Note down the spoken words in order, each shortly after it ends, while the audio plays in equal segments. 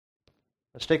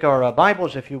Let's take our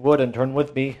Bibles, if you would, and turn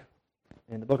with me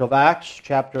in the book of Acts,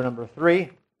 chapter number 3.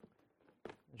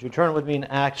 As you turn with me in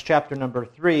Acts, chapter number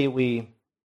 3, we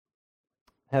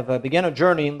have begun a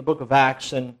journey in the book of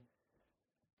Acts, and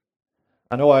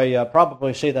I know I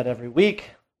probably say that every week,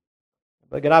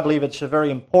 but again, I believe it's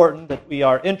very important that we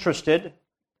are interested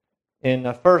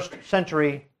in first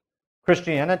century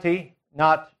Christianity,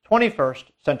 not 21st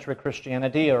century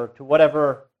Christianity, or to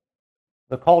whatever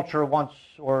the culture wants,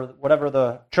 or whatever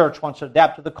the church wants to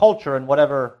adapt to the culture in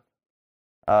whatever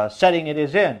setting it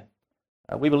is in.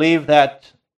 We believe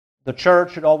that the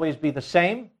church should always be the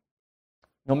same,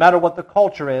 no matter what the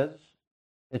culture is.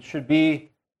 It should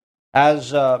be,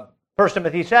 as 1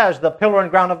 Timothy says, the pillar and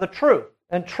ground of the truth,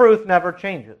 and truth never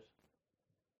changes.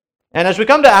 And as we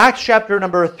come to Acts chapter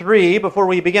number 3, before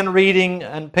we begin reading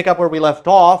and pick up where we left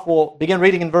off, we'll begin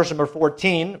reading in verse number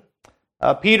 14.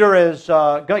 Peter is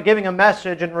giving a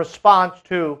message in response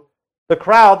to the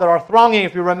crowd that are thronging.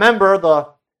 If you remember, the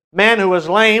man who was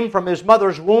lame from his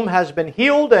mother's womb has been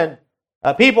healed, and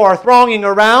people are thronging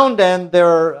around, and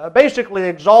they're basically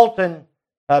exalting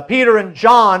Peter and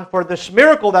John for this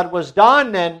miracle that was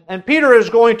done, and Peter is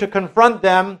going to confront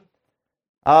them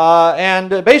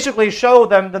and basically show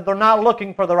them that they're not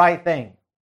looking for the right thing.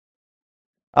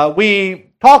 We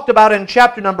talked about in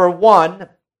chapter number 1,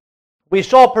 we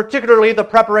saw particularly the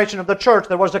preparation of the church.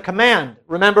 There was a command,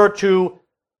 remember, to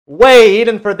wait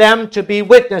and for them to be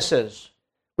witnesses.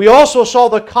 We also saw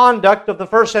the conduct of the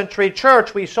first century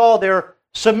church. We saw their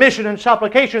submission and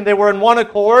supplication. They were in one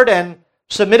accord and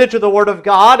submitted to the Word of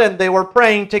God, and they were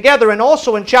praying together. And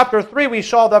also in chapter 3, we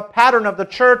saw the pattern of the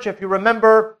church. If you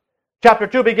remember, chapter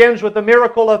 2 begins with the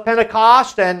miracle of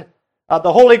Pentecost and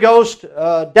the Holy Ghost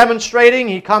demonstrating.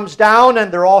 He comes down,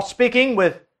 and they're all speaking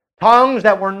with tongues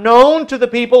that were known to the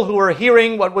people who were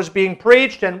hearing what was being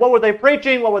preached. And what were they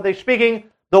preaching? What were they speaking?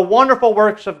 The wonderful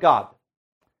works of God.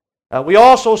 We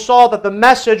also saw that the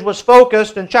message was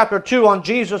focused in chapter 2 on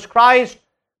Jesus Christ,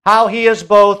 how He is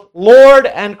both Lord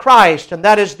and Christ, and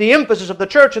that is the emphasis of the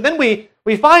church. And then we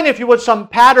find, if you would, some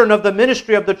pattern of the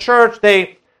ministry of the church.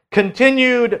 They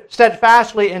continued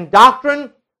steadfastly in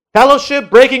doctrine, fellowship,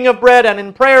 breaking of bread, and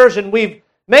in prayers, and we've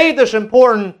made this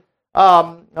important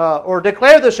or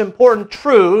declare this important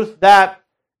truth that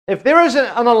if there is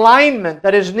an alignment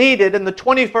that is needed in the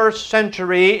 21st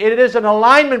century, it is an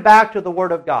alignment back to the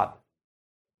Word of God.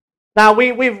 Now,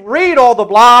 we've read all the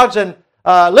blogs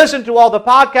and listened to all the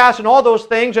podcasts and all those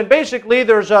things, and basically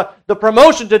there's the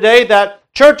promotion today that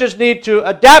churches need to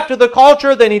adapt to the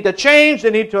culture, they need to change,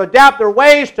 they need to adapt their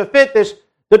ways to fit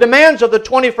the demands of the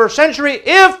 21st century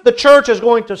if the church is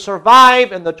going to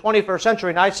survive in the 21st century.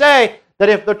 And I say that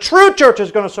if the true church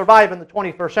is going to survive in the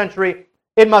 21st century,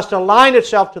 it must align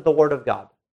itself to the Word of God,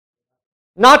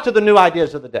 not to the new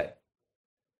ideas of the day.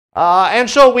 And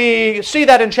so we see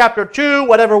that in chapter 2,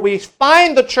 whatever we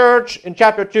find the church in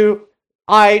chapter 2,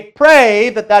 I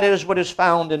pray that that is what is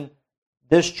found in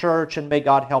this church, and may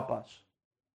God help us.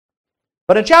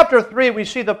 But in chapter 3, we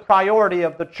see the priority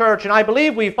of the church, and I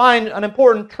believe we find an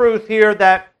important truth here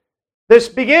that this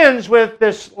begins with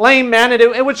this lame man, and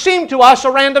it would seem to us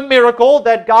a random miracle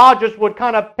that God just would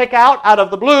kind of pick out of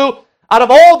the blue. Out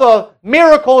of all the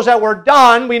miracles that were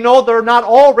done, we know they're not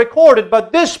all recorded,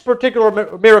 but this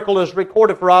particular miracle is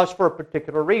recorded for us for a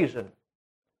particular reason.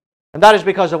 And that is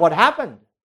because of what happened.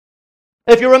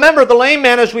 If you remember, the lame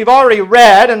man, as we've already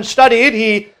read and studied,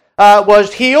 he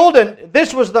was healed, and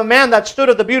this was the man that stood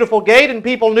at the beautiful gate, and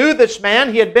people knew this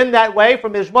man. He had been that way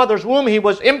from his mother's womb. He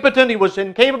was impotent. He was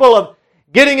incapable of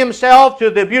getting himself to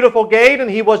the beautiful gate,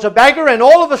 and he was a beggar, and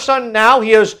all of a sudden now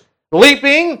he is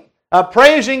leaping,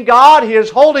 praising God. He is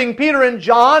holding Peter and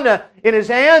John in his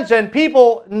hands, and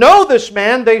people know this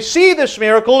man. They see this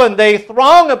miracle, and they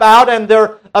throng about, and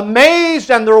they're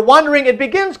amazed, and they're wondering. It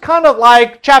begins kind of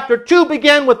like chapter 2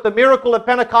 began with the miracle of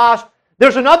Pentecost.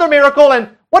 There's another miracle, and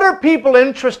what are people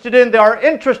interested in? They are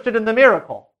interested in the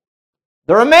miracle.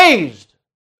 They're amazed.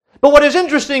 But what is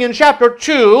interesting in chapter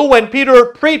 2, when Peter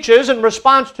preaches in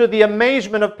response to the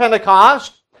amazement of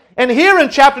Pentecost, and here in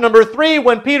chapter number 3,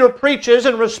 when Peter preaches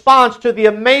in response to the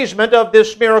amazement of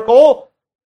this miracle,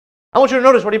 I want you to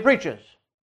notice what he preaches.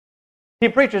 He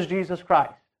preaches Jesus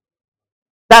Christ.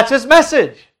 That's his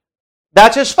message.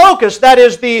 That's his focus. That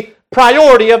is the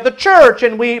priority of the church.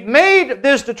 And we made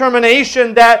this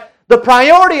determination that the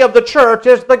priority of the church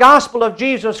is the gospel of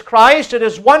Jesus Christ. It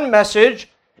is one message.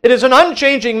 It is an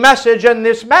unchanging message, and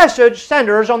this message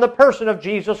centers on the person of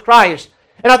Jesus Christ.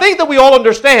 And I think that we all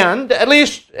understand, at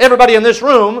least everybody in this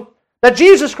room, that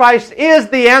Jesus Christ is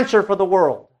the answer for the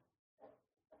world.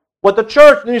 What the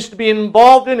church needs to be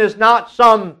involved in is not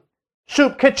some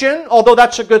soup kitchen, although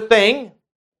that's a good thing.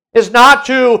 It's not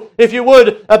to, if you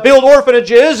would, build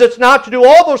orphanages. It's not to do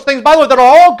all those things. By the way, that are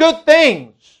all good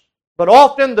things. But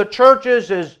often the church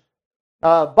is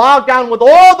bogged down with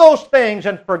all those things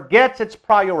and forgets its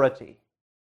priority.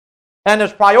 And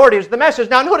its priority is the message.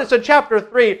 Now notice in chapter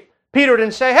 3, Peter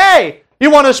didn't say, hey,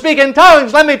 you want to speak in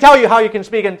tongues? Let me tell you how you can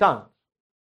speak in tongues.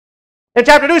 In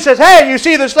chapter 2 it says, hey, you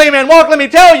see this lame man walk? Let me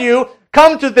tell you,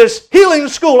 come to this healing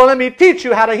school and let me teach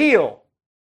you how to heal.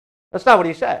 That's not what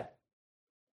he said.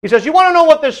 He says, you want to know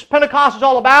what this Pentecost is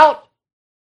all about?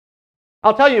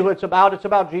 I'll tell you who it's about. It's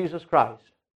about Jesus Christ.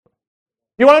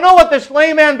 You want to know what this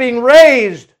lame man being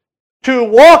raised to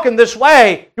walk in this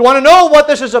way? You want to know what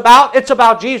this is about? It's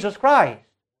about Jesus Christ.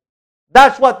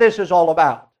 That's what this is all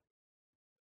about.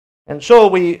 And so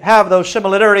we have those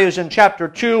similarities in chapter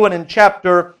 2 and in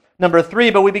chapter number 3.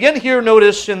 But we begin here,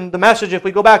 notice in the message, if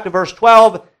we go back to verse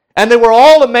 12, and they were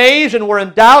all amazed and were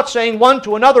in doubt, saying one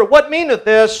to another, what meaneth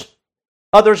this?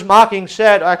 Others mocking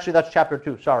said, actually that's chapter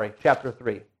 2, sorry, chapter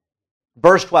 3.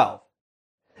 Verse 12.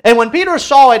 And when Peter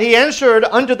saw it, he answered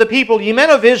unto the people, Ye men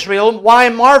of Israel, why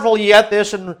marvel ye at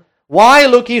this, and why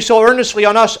look ye so earnestly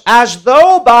on us, as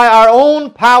though by our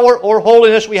own power or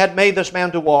holiness we had made this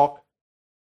man to walk?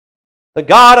 The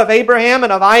God of Abraham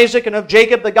and of Isaac and of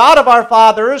Jacob, the God of our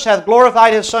fathers, hath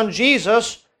glorified his Son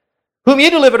Jesus, whom ye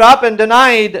delivered up and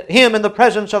denied him in the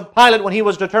presence of Pilate when he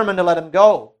was determined to let him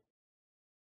go.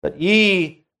 But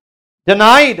ye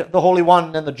denied the Holy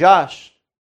One and the just,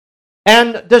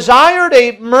 and desired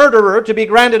a murderer to be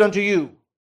granted unto you,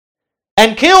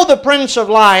 and killed the Prince of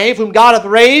Life, whom God hath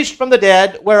raised from the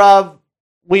dead, whereof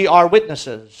we are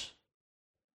witnesses.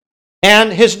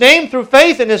 And his name, through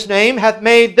faith in his name, hath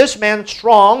made this man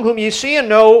strong, whom ye see and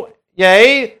know,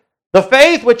 yea, the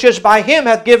faith which is by him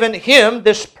hath given him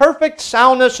this perfect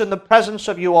soundness in the presence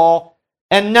of you all.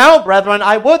 And now, brethren,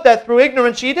 I would that through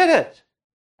ignorance ye did it,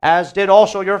 as did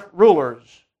also your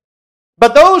rulers.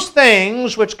 But those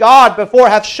things which God before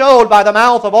hath showed by the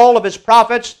mouth of all of his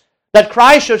prophets, that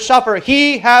Christ should suffer,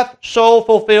 he hath so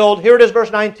fulfilled. Here it is, verse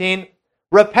 19.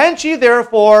 Repent ye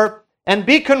therefore, and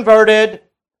be converted,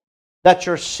 that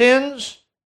your sins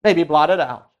may be blotted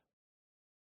out,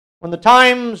 when the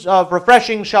times of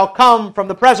refreshing shall come from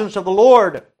the presence of the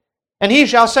Lord. And he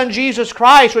shall send Jesus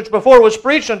Christ, which before was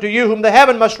preached unto you, whom the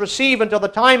heaven must receive until the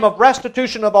time of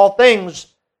restitution of all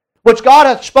things, which God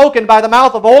hath spoken by the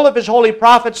mouth of all of his holy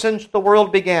prophets since the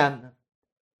world began.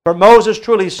 For Moses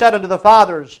truly said unto the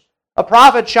fathers, A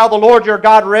prophet shall the Lord your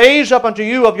God raise up unto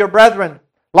you of your brethren.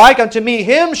 Like unto me,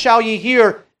 him shall ye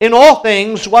hear in all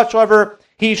things whatsoever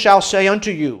he shall say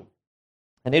unto you.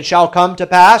 And it shall come to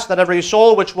pass that every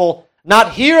soul which will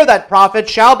not hear that prophet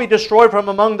shall be destroyed from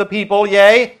among the people,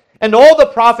 yea, and all the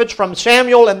prophets from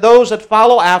Samuel and those that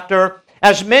follow after,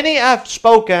 as many have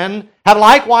spoken, have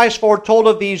likewise foretold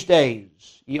of these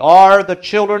days. Ye are the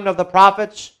children of the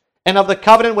prophets, and of the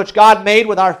covenant which God made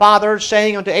with our fathers,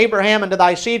 saying unto Abraham, and to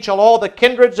thy seed shall all the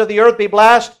kindreds of the earth be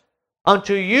blessed.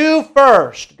 Unto you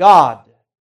first, God,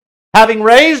 having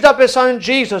raised up his Son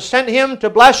Jesus, sent him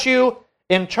to bless you,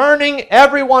 in turning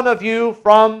every one of you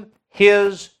from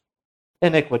his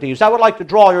iniquities. I would like to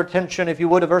draw your attention, if you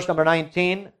would, to verse number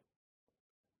 19.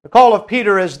 The call of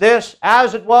Peter is this,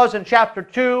 as it was in chapter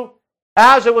 2,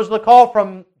 as it was the call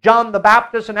from John the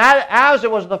Baptist, and as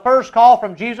it was the first call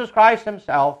from Jesus Christ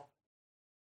himself,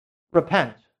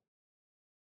 repent.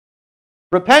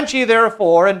 Repent ye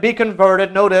therefore, and be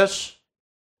converted, notice,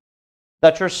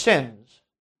 that your sins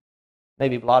may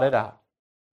be blotted out.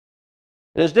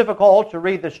 It is difficult to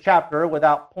read this chapter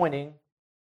without pointing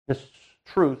this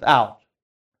truth out.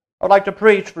 I would like to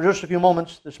preach for just a few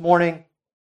moments this morning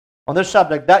on this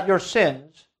subject, that your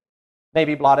sins may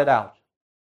be blotted out.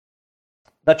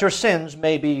 That your sins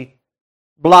may be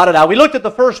blotted out. We looked at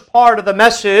the first part of the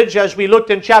message as we looked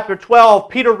in chapter 12.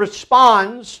 Peter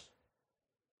responds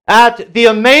at the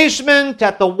amazement,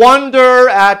 at the wonder,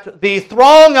 at the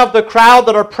throng of the crowd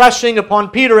that are pressing upon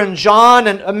Peter and John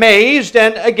and amazed.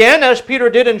 And again, as Peter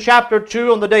did in chapter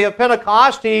 2 on the day of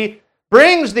Pentecost, he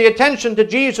brings the attention to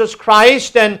Jesus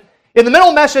Christ. And in the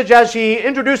middle message, as he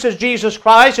introduces Jesus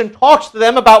Christ and talks to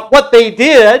them about what they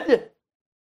did,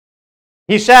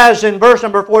 he says in verse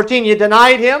number 14, Ye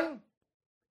denied him.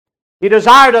 Ye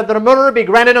desired that a murderer be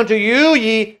granted unto you.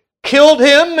 Ye killed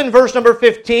him in verse number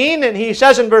 15. And he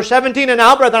says in verse 17, And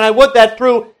now, brethren, I would that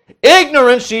through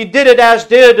ignorance ye did it as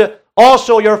did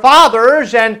also your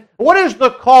fathers. And what is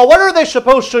the call? What are they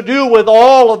supposed to do with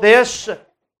all of this?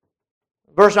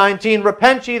 Verse 19,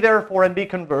 Repent ye therefore and be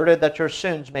converted, that your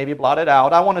sins may be blotted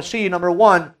out. I want to see, number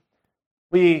one,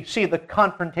 we see the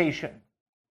confrontation.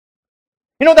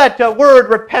 You know that word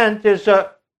repent is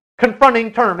a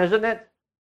confronting term, isn't it?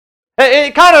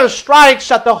 It kind of strikes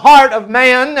at the heart of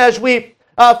man as we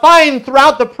find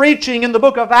throughout the preaching in the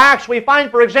book of Acts. We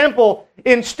find, for example,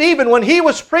 in Stephen, when he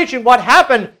was preaching, what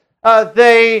happened?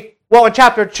 In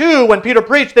chapter 2, when Peter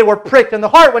preached, they were pricked in the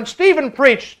heart. When Stephen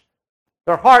preached,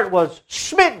 their heart was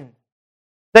smitten.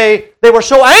 They were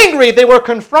so angry, they were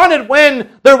confronted when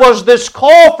there was this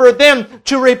call for them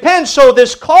to repent. So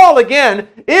this call, again,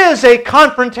 is a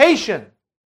confrontation.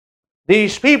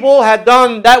 These people had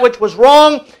done that which was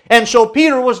wrong, and so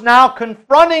Peter was now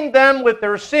confronting them with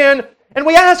their sin. And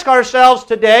we ask ourselves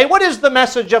today, what is the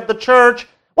message of the church?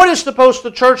 What is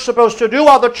the church supposed to do?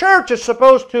 Well, the church is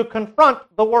supposed to confront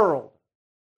the world.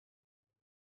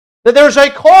 That there's a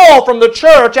call from the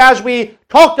church, as we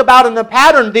talked about in the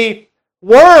pattern. The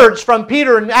words from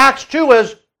Peter in Acts 2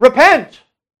 is repent.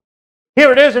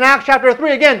 Here it is in Acts chapter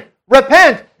 3 again,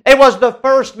 repent. It was the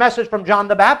first message from John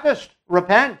the Baptist,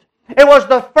 repent. It was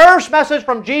the first message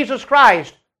from Jesus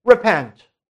Christ, repent.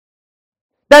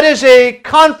 That is a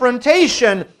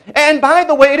confrontation. And by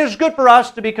the way, it is good for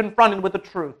us to be confronted with the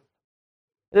truth.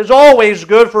 It is always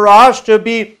good for us to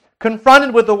be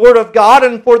confronted with the Word of God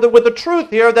and with the truth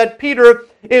here that Peter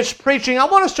is preaching. I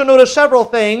want us to notice several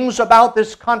things about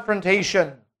this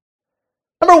confrontation.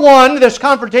 Number one, this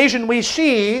confrontation, we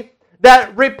see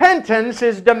that repentance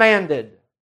is demanded.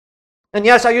 And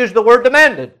yes, I use the word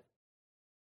demanded.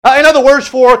 In other words,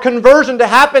 for conversion to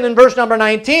happen in verse number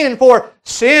 19 and for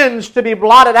sins to be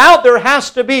blotted out, there has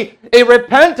to be a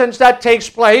repentance that takes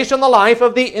place in the life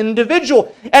of the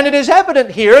individual. And it is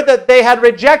evident here that they had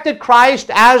rejected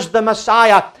Christ as the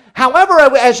Messiah. However,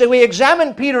 as we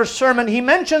examine Peter's sermon, he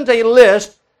mentions a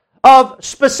list of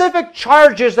specific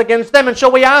charges against them. And so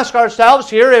we ask ourselves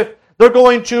here, if they're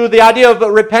going to, the idea of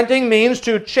repenting means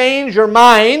to change your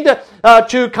mind,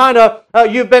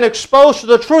 you've been exposed to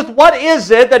the truth. What is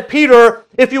it that Peter,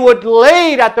 if you would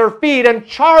lay it at their feet and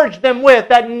charge them with,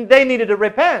 that they needed to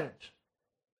repent?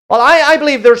 Well, I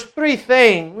believe there's three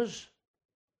things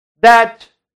that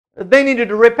they needed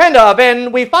to repent of.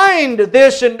 And we find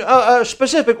this in a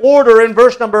specific order in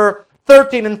verse number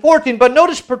 13 and 14. But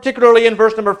notice particularly in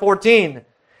verse number 14.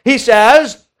 He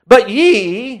says, but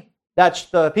ye... That's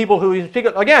the people who he's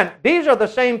speaking. Again, these are the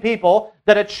same people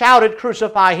that had shouted,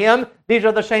 crucify him. These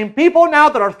are the same people now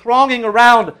that are thronging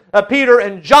around Peter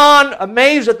and John,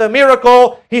 amazed at the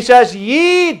miracle. He says,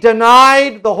 ye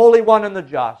denied the Holy One and the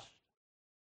just.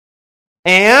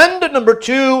 And, number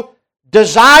two,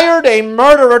 desired a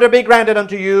murderer to be granted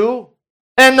unto you.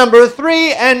 And number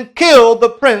three, and killed the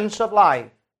Prince of Life.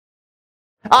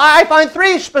 I find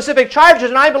three specific charges,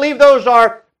 and I believe those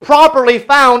are properly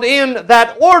found in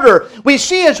that order. We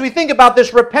see, as we think about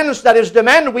this repentance that is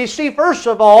demanded, we see first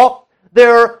of all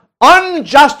their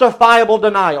unjustifiable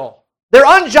denial. Their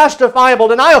unjustifiable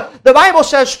denial. The Bible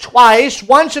says twice,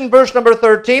 once in verse number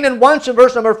 13 and once in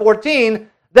verse number 14,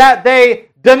 that they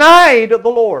denied the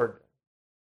Lord.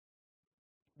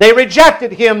 They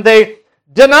rejected Him. They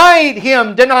denied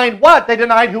Him. Denied what? They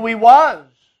denied who He was.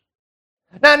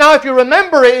 Now, if you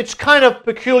remember, it's kind of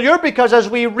peculiar because as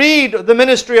we read the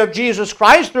ministry of Jesus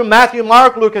Christ through Matthew,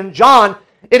 Mark, Luke, and John,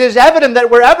 it is evident that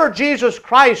wherever Jesus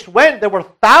Christ went, there were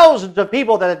thousands of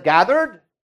people that had gathered.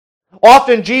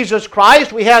 Often Jesus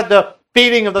Christ, we had the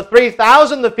feeding of the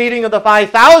 3,000, the feeding of the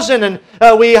 5,000, and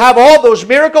we have all those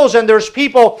miracles, and there's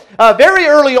people very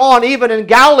early on, even in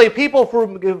Galilee, people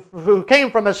who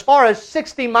came from as far as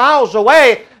 60 miles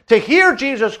away to hear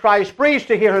Jesus Christ preach,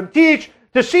 to hear Him teach,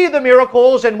 to see the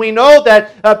miracles. And we know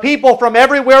that people from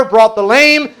everywhere brought the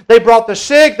lame, they brought the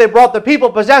sick, they brought the people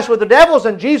possessed with the devils,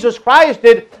 and Jesus Christ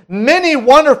did many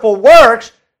wonderful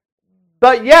works,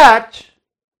 but yet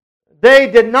they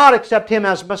did not accept Him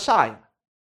as Messiah.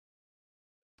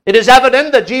 It is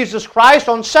evident that Jesus Christ,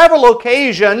 on several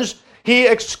occasions, He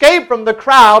escaped from the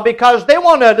crowd because they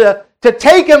wanted to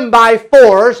take Him by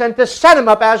force and to set Him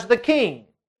up as the king.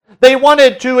 They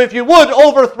wanted to, if you would,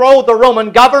 overthrow the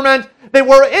Roman government. They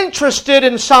were interested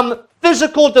in some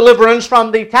physical deliverance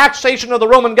from the taxation of the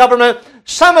Roman government.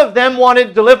 Some of them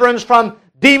wanted deliverance from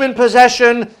demon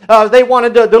possession. They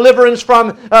wanted deliverance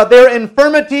from their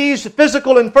infirmities,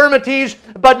 physical infirmities.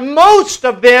 But most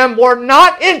of them were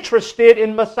not interested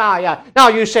in Messiah. Now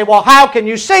you say, well, how can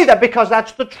you say that? Because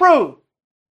that's the truth.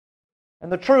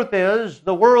 And the truth is,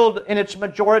 the world in its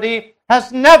majority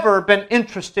has never been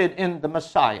interested in the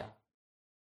Messiah.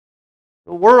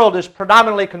 The world is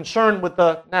predominantly concerned with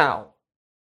the now,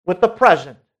 with the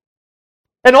present.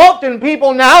 And often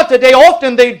people now, today,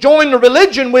 they join the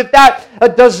religion with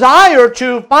that desire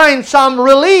to find some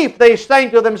relief. They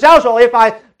think to themselves, well, if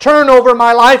I turnover in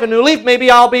my life, a new leaf.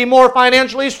 Maybe I'll be more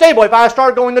financially stable. If I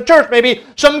start going to church, maybe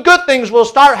some good things will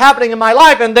start happening in my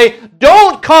life. And they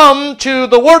don't come to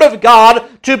the Word of God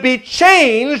to be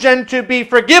changed and to be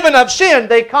forgiven of sin.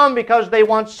 They come because they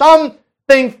want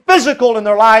something physical in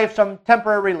their life, some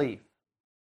temporary relief.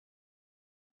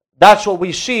 That's what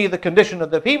we see the condition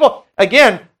of the people.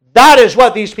 Again, that is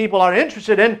what these people are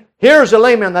interested in. Here's a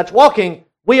layman that's walking.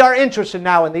 We are interested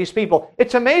now in these people.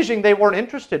 It's amazing they weren't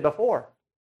interested before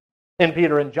in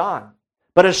Peter and John.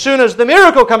 But as soon as the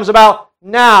miracle comes about,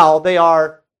 now they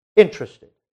are interested.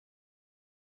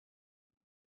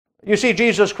 You see,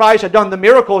 Jesus Christ had done the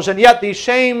miracles, and yet these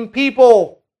same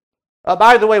people,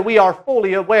 by the way, we are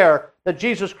fully aware that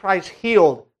Jesus Christ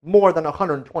healed more than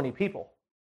 120 people.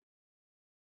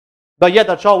 But yet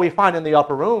that's all we find in the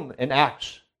upper room in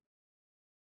Acts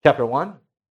chapter 1.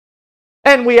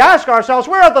 And we ask ourselves,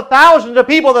 where are the thousands of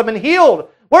people that have been healed?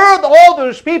 Where are all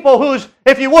those people whose,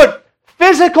 if you would,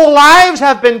 physical lives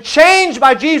have been changed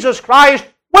by Jesus Christ?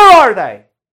 Where are they?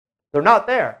 They're not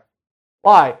there.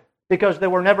 Why? Because they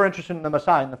were never interested in the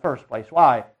Messiah in the first place.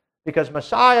 Why? Because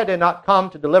Messiah did not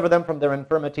come to deliver them from their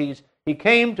infirmities. He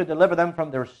came to deliver them from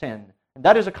their sin. And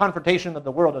that is a confrontation that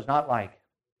the world does not like.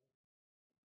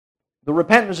 The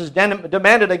repentance is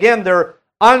demanded again. Their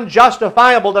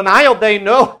unjustifiable denial. They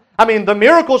know, the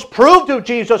miracles proved who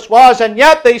Jesus was, and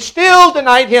yet they still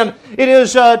denied Him. It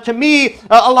is, to me,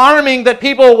 alarming that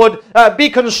people would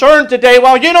be concerned today.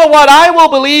 Well, you know what? I will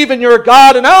believe in your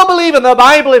God, and I'll believe in the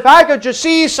Bible if I could just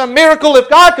see some miracle, if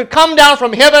God could come down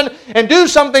from heaven and do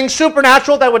something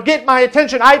supernatural that would get my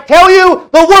attention. I tell you,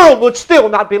 the world would still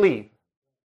not believe.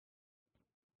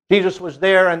 Jesus was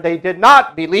there, and they did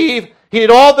not believe. He did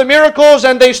all the miracles,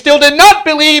 and they still did not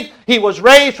believe. He was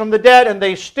raised from the dead, and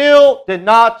they still did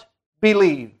not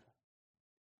believe.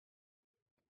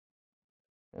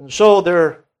 And so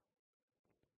their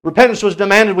repentance was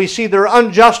demanded. We see their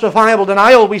unjustifiable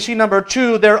denial. We see, number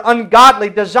 2, their ungodly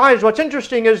desires. What's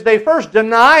interesting is they first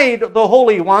denied the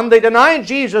Holy One. They denied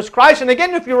Jesus Christ. And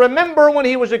again, if you remember, when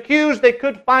He was accused, they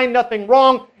could find nothing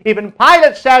wrong. Even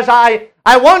Pilate says, I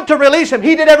want to release Him.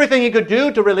 He did everything he could do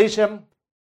to release Him,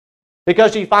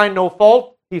 because he found no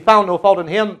fault. He found no fault in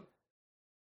Him.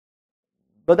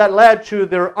 But that led to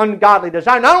their ungodly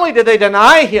desire. Not only did they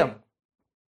deny Him,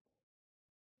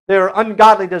 their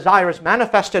ungodly desires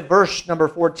manifested. Verse number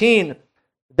 14.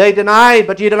 They denied,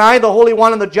 but ye deny the Holy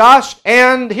One and the just,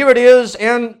 and here it is,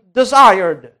 and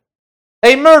desired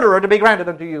a murderer to be granted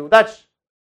unto you. That's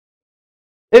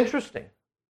interesting.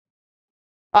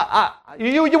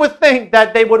 You would think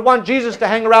that they would want Jesus to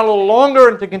hang around a little longer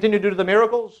and to continue to do the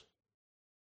miracles.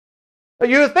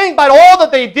 You would think by all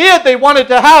that they did, they wanted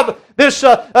to have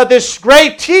this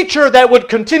great teacher that would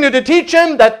continue to teach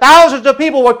Him, that thousands of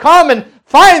people would come and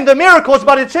find the miracles.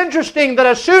 But it's interesting that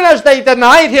as soon as they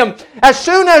denied Him, as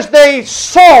soon as they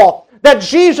saw that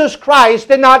Jesus Christ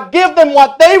did not give them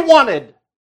what they wanted,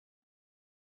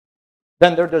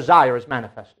 then their desire is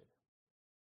manifested.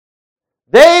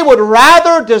 They would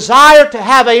rather desire to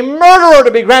have a murderer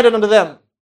to be granted unto them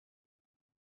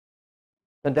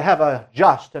than to have a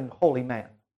just and holy man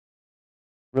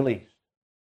released.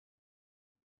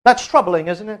 That's troubling,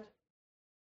 isn't it?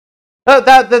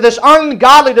 This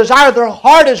ungodly desire, their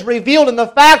heart is revealed in the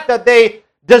fact that they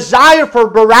desire for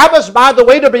Barabbas, by the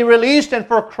way, to be released and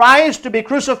for Christ to be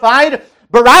crucified.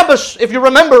 Barabbas, if you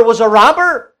remember, was a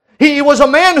robber. He was a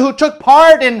man who took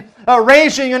part in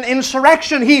raising an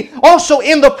insurrection. He also,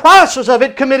 in the process of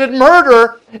it, committed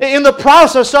murder in the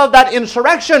process of that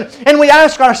insurrection. And we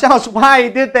ask ourselves, why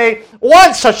did they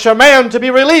want such a man to be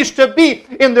released, to be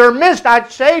in their midst?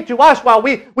 I'd say to us, well,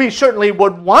 we certainly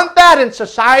would want that in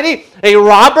society. A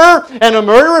robber and a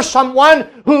murderer, someone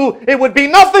who it would be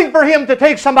nothing for him to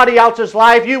take somebody else's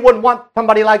life. You wouldn't want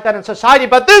somebody like that in society.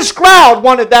 But this crowd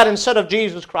wanted that instead of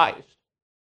Jesus Christ.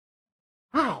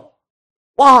 How?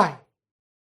 Why?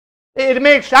 It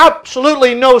makes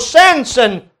absolutely no sense,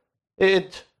 and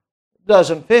it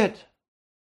doesn't fit.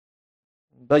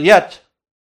 But yet,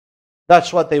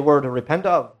 that's what they were to repent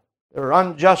of. Their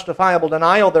unjustifiable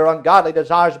denial, their ungodly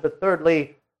desires, but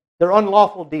thirdly, their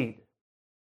unlawful deed.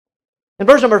 In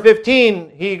verse number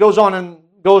 15, he goes on and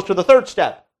goes to the third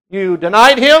step. You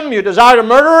denied Him, you desired a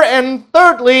murderer, and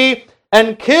thirdly,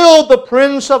 and killed the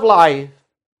Prince of Life,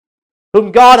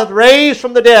 whom God hath raised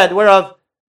from the dead, whereof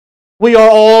we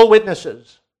are all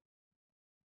witnesses.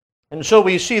 And so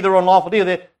we see their unlawful deal.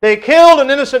 They killed an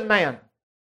innocent man.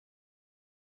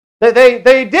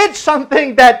 They did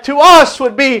something that to us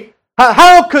would be,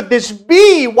 how could this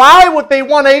be? Why would they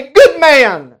want a good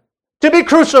man to be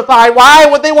crucified? Why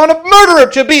would they want a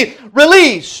murderer to be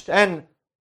released? And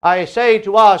I say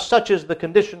to us, such is the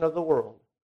condition of the world.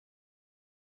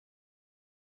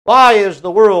 Why is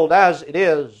the world as it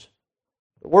is?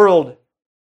 The world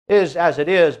is as it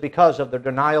is because of their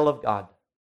denial of God,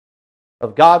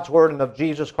 of God's Word and of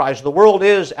Jesus Christ. The world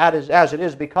is as it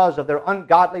is because of their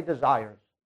ungodly desires.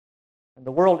 And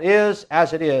the world is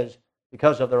as it is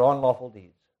because of their unlawful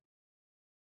deeds.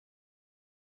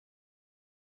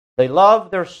 They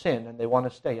love their sin and they want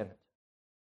to stay in it.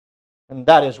 And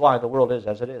that is why the world is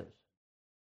as it is.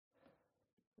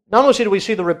 Not only do we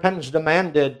see the repentance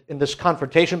demanded in this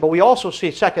confrontation, but we also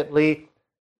see, secondly,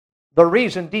 the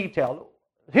reason detailed.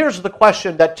 Here's the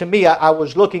question that to me, I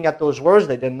was looking at those words.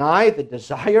 They denied, they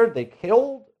desired, they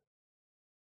killed.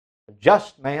 A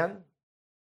just man.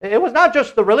 It was not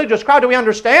just the religious crowd. Do we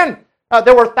understand?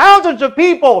 There were thousands of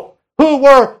people who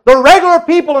were the regular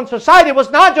people in society. It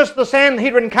was not just the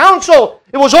Sanhedrin Council.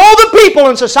 It was all the people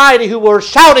in society who were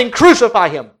shouting, "Crucify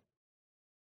him."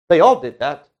 They all did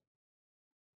that.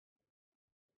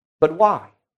 But why?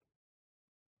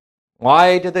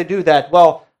 Why did they do that?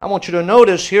 Well, I want you to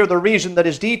notice here the reason that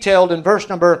is detailed in verse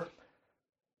number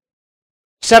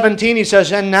 17. He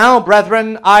says, "And now,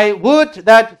 brethren, I would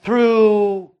that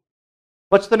through,"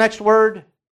 what's the next word?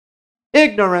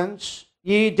 "Ignorance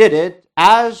ye did it,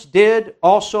 as did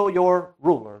also your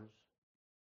rulers."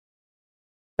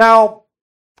 Now,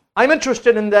 I'm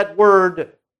interested in that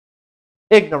word,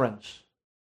 ignorance.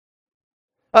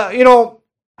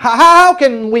 How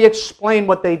can we explain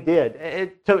what they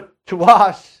did? To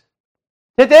us,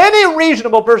 to any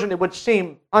reasonable person, it would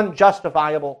seem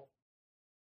unjustifiable.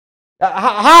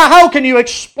 How can you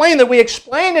explain that? We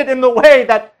explain it in the way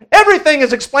that everything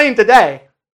is explained today,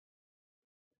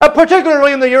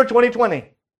 particularly in the year 2020.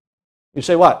 You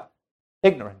say what?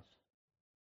 Ignorance.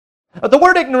 The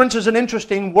word ignorance is an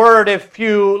interesting word. If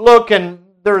you look and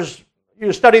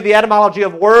you study the etymology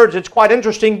of words, it's quite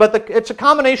interesting, but it's a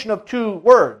combination of two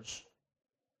words.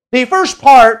 The first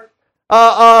part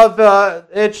of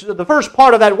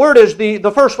that word is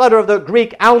the first letter of the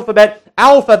Greek alphabet,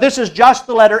 alpha. This is just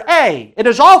the letter A. It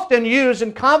is often used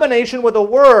in combination with a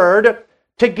word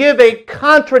to give a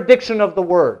contradiction of the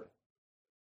word.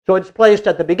 So it's placed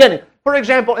at the beginning. For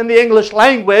example, in the English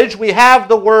language, we have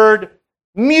the word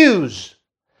muse.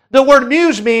 The word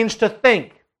muse means to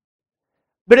think.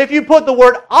 But if you put the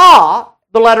word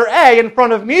the letter A, in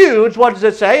front of muse, what does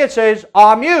it say? It says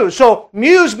muse. So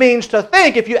muse means to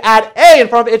think. If you add A in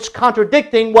front of it, it's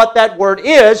contradicting what that word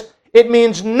is. It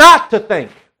means not to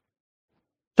think.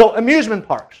 So amusement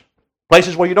parks,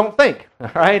 places where you don't think.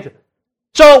 All right?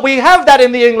 So we have that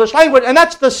in the English language, and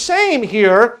that's the same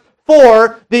here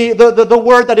for the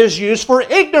word that is used for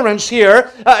ignorance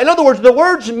here. In other words, the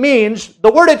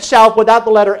word itself without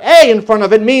the letter A in front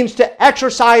of it means to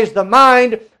exercise the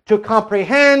mind, to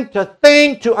comprehend, to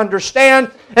think, to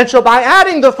understand. And so by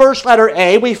adding the first letter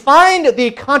A, we find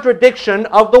the contradiction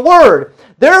of the word.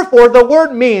 Therefore, the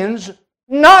word means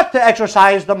not to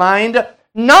exercise the mind,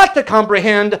 not to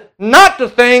comprehend, not to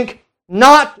think,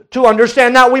 not to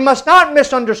understand. Now, we must not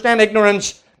misunderstand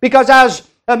ignorance, because as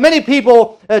many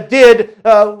people did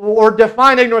or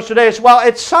define ignorance today as well,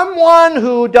 it's someone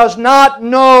who does not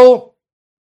know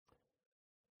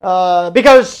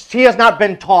because he has not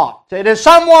been taught. It is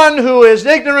someone who is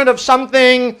ignorant of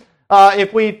something.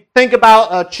 If we think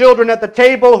about children at the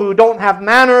table who don't have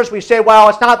manners, we say, well,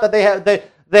 it's not that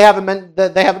they haven't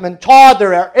been taught,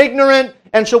 they're ignorant.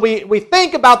 And so we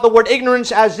think about the word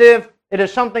ignorance as if it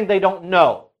is something they don't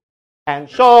know. And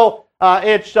so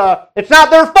it's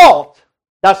not their fault.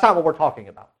 That's not what we're talking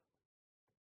about.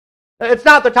 It's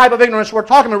not the type of ignorance we're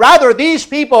talking about. Rather, these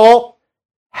people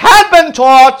had been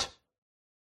taught.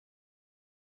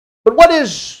 But what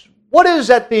is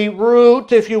at the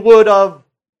root, if you would, of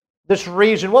this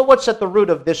reason? What's at the root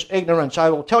of this ignorance? I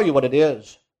will tell you what it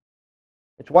is.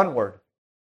 It's one word.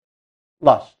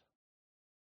 Lust.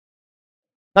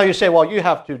 Now you say, well, you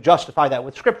have to justify that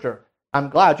with Scripture. I'm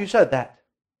glad you said that.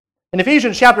 In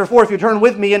Ephesians chapter 4, if you turn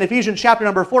with me, in Ephesians chapter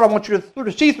number 4, I want you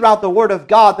to see throughout the Word of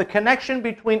God the connection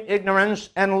between ignorance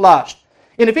and lust.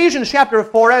 In Ephesians chapter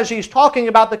 4, as he's talking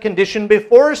about the condition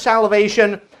before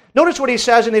salvation, notice what he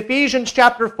says in Ephesians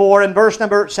chapter 4 and verse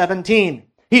number 17.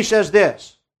 He says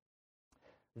this,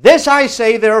 "This I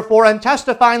say therefore, and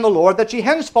testify in the Lord, that ye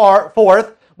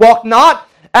henceforth walk not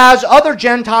as other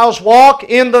Gentiles walk,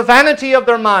 in the vanity of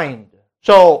their mind."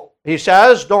 So he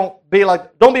says, don't be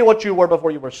what you were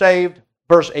before you were saved.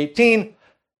 Verse 18,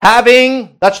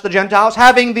 that's the Gentiles,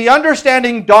 having the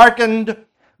understanding darkened,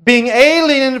 being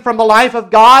alienated from the life of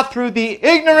God through the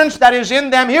ignorance that is in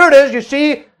them. Here it is, you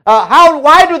see,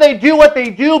 why do they do what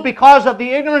they do? Because of the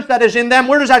ignorance that is in them.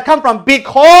 Where does that come from?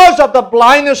 Because of the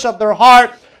blindness of their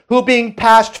heart, who being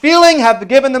past feeling have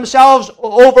given themselves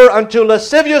over unto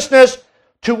lasciviousness,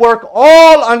 to work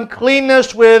all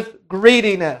uncleanness with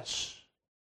greediness.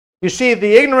 You see,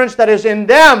 the ignorance that is in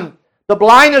them, the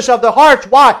blindness of the hearts.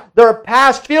 Why? They're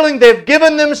past feeling. They've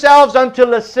given themselves unto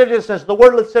lasciviousness. The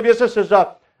word lasciviousness is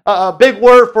a big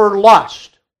word for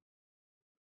lust.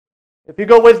 If you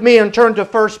go with me and turn to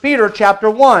 1 Peter chapter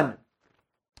 1.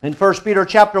 In 1 Peter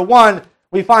chapter 1,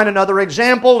 we find another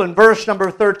example in verse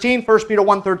number 13, 1 Peter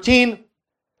 1:13.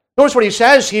 Notice what he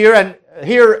says here, and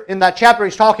here in that chapter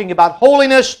he's talking about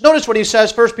holiness. Notice what he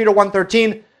says, 1 Peter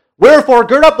 1:13. Wherefore,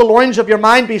 gird up the loins of your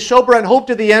mind, be sober, and hope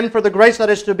to the end for the grace that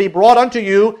is to be brought unto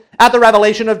you at the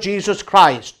revelation of Jesus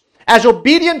Christ. As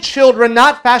obedient children,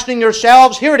 not fashioning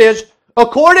yourselves, here it is,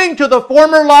 according to the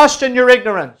former lust in your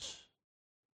ignorance.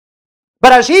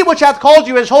 But as he which hath called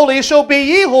you is holy, so be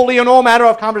ye holy in all manner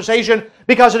of conversation,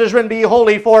 because it is written, be ye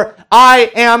holy, for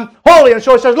I am holy. And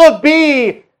so it says, look,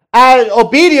 be as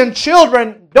obedient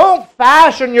children. Don't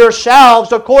fashion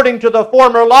yourselves according to the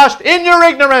former lust in your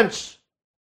ignorance.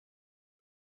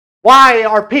 Why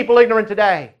are people ignorant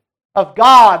today of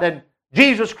God and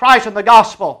Jesus Christ and the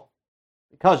gospel?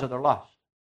 Because of their lust.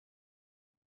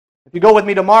 If you go with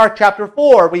me to Mark chapter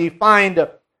 4, we find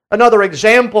another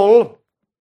example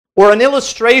or an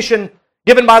illustration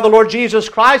given by the Lord Jesus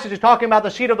Christ as he's talking about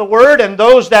the seed of the word and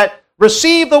those that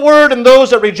receive the word and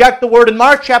those that reject the word. In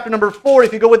Mark chapter number 4,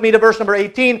 if you go with me to verse number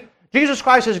 18, Jesus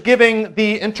Christ is giving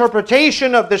the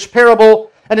interpretation of this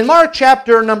parable. And in Mark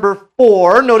chapter number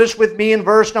 4, notice with me in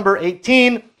verse number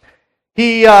 18,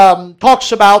 he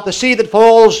talks about the seed that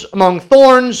falls among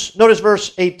thorns. Notice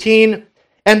verse 18.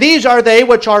 And these are they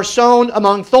which are sown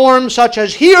among thorns, such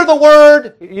as hear the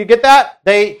word. You get that?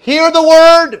 They hear the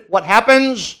word. What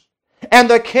happens? And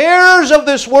the cares of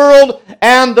this world,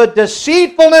 and the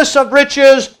deceitfulness of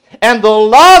riches, and the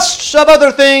lusts of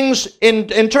other things,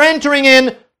 entering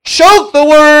in, choke the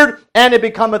word, and it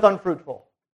becometh unfruitful.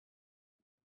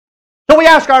 So we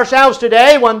ask ourselves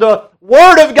today, when the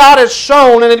Word of God is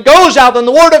sown, and it goes out, and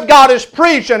the Word of God is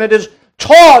preached, and it is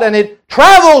taught, and it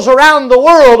travels around the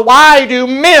world, why do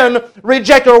men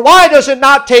reject, or why does it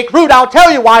not take root? I'll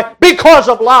tell you why. Because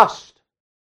of lust.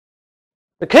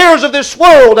 The cares of this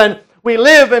world, and we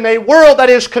live in a world that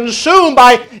is consumed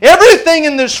by everything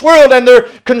in this world, and they're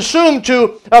consumed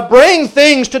to bring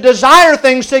things, to desire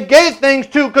things, to gain things,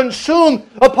 to consume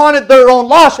upon it their own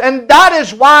lust. And that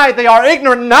is why they are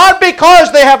ignorant, not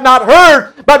because they have not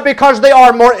heard, but because they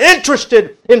are more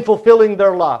interested in fulfilling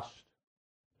their lust.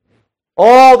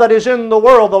 All that is in the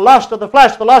world, the lust of the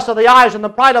flesh, the lust of the eyes, and the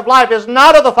pride of life is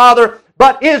not of the Father,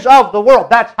 but is of the world.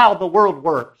 That's how the world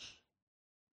works.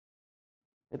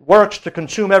 It works to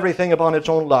consume everything upon its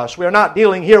own lust. We are not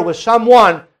dealing here with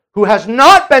someone who has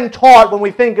not been taught when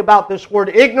we think about this word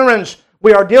ignorance.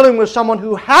 We are dealing with someone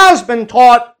who has been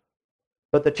taught,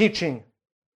 but the teaching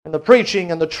and the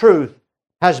preaching and the truth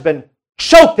has been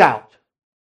choked out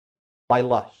by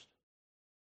lust.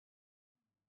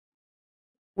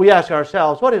 We ask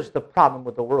ourselves, what is the problem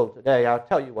with the world today? I'll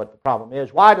tell you what the problem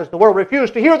is. Why does the world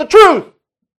refuse to hear the truth?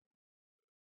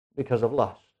 Because of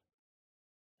lust.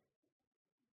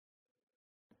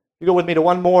 You go with me to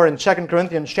one more in 2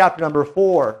 Corinthians chapter number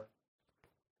 4.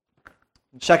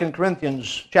 In 2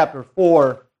 Corinthians chapter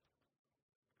 4.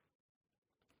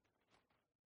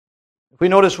 If we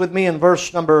notice with me in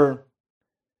verse number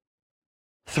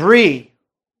 3,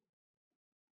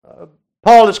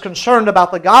 Paul is concerned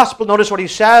about the gospel. Notice what he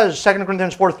says, 2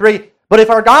 Corinthians 4:3. But if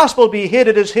our gospel be hid,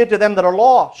 it is hid to them that are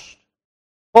lost.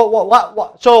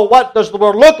 So what does the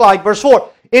world look like? Verse 4.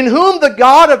 In whom the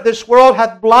God of this world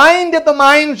hath blinded the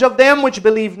minds of them which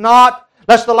believe not,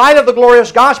 lest the light of the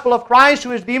glorious gospel of Christ,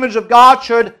 who is the image of God,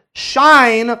 should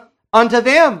shine unto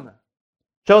them.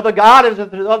 So the God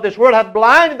of this world hath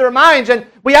blinded their minds. And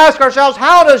we ask ourselves,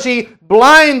 how does He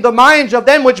blind the minds of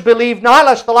them which believe not,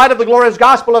 lest the light of the glorious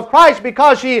gospel of Christ?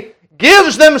 Because He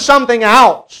gives them something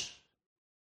else.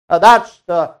 That's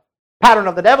the pattern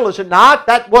of the devil, is it not?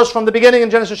 That was from the beginning in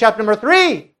Genesis chapter number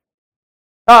 3.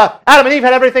 Adam and Eve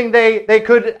had everything they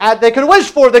could wish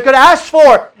for, they could ask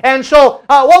for. And so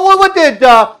what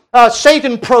did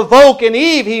Satan provoke in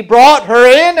Eve? He brought her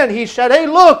in and he said, hey,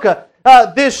 look,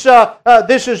 this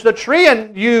is the tree,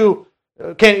 and you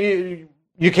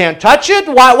can't touch it.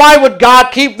 Why would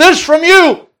God keep this from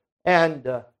you? And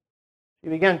she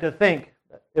began to think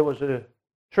that it was a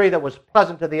tree that was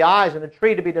pleasant to the eyes and a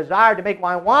tree to be desired to make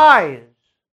one wise.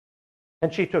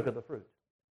 And she took of the fruit.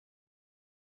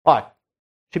 Why?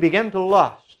 She began to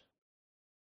lust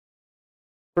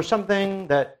for something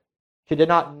that she did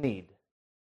not need,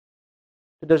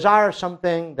 to desire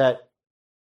something that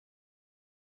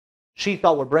she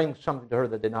thought would bring something to her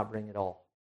that did not bring at all.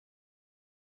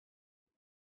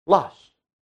 Lust.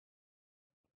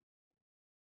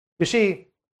 You see,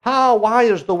 why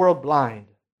is the world blind?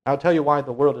 I'll tell you why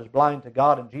the world is blind to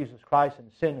God and Jesus Christ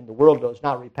and sin, and the world does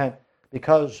not repent.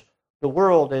 Because the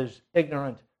world is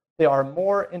ignorant. They are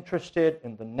more interested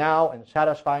in the now and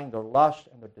satisfying their lust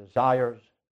and their desires.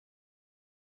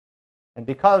 And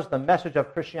because the message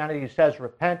of Christianity says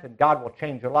repent and God will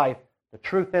change your life, the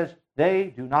truth is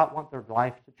they do not want their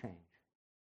life to change.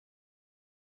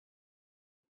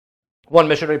 One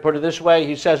missionary put it this way.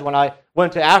 He says, when I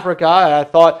went to Africa, I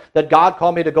thought that God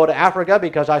called me to go to Africa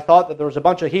because I thought that there was a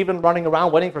bunch of heathen running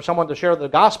around waiting for someone to share the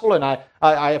gospel, and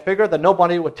I figured that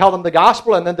nobody would tell them the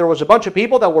gospel, and then there was a bunch of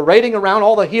people that were raiding around,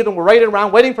 all the heathen were raiding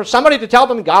around waiting for somebody to tell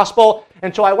them the gospel.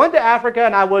 And so I went to Africa,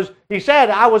 and he said,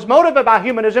 I was motivated by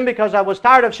humanism because I was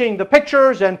tired of seeing the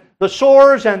pictures and the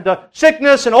sores and the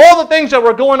sickness and all the things that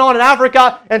were going on in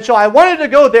Africa. And so I wanted to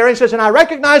go there. He says, and I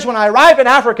recognized when I arrived in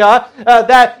Africa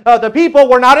that the people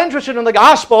were not interested in the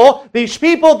gospel. These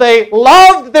people, they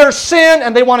loved their sin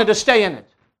and they wanted to stay in it.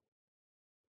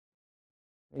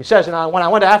 He says, and when I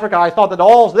went to Africa, I thought that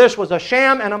all this was a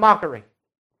sham and a mockery.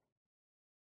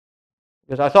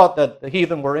 Because I thought that the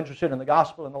heathen were interested in the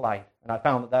gospel and the light. And I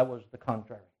found that was the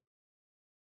contrary.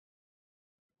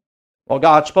 Well,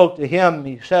 God spoke to him,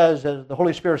 he says, as the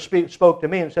Holy Spirit spoke to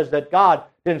me, and says that God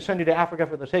didn't send you to Africa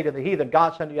for the sake of the heathen.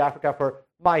 God sent you to Africa for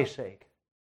my sake.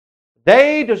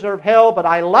 They deserve hell, but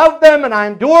I love them and I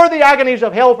endure the agonies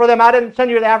of hell for them. I didn't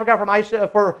send you to Africa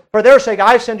for their sake.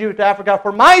 I send you to Africa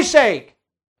for my sake.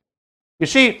 You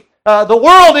see, the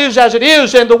world is as it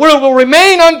is, and the world will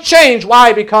remain unchanged.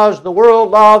 Why? Because the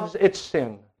world loves its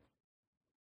sin.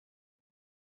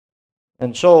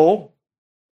 And so,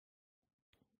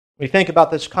 we think about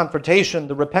this confrontation,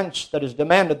 the repentance that is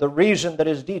demanded, the reason that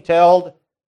is detailed,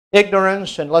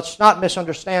 ignorance, and let's not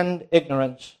misunderstand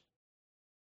ignorance.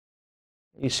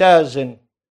 He says, and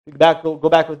go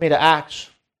back with me to Acts,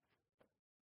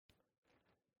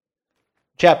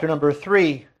 chapter number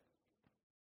 3.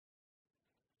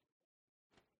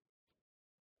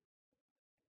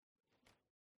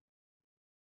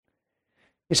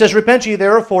 He says, repent ye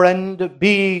therefore and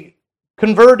be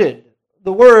converted.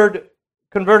 The word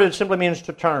converted simply means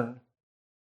to turn.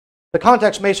 The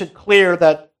context makes it clear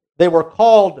that they were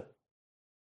called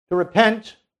to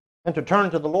repent and to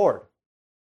turn to the Lord.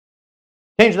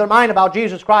 Change their mind about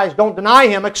Jesus Christ. Don't deny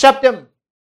Him. Accept Him.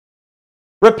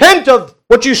 Repent of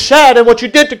what you said and what you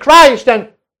did to Christ and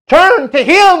turn to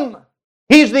Him.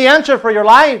 He's the answer for your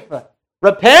life.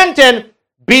 Repent and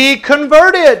be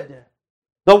converted.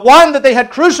 The one that they had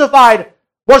crucified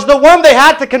was the one they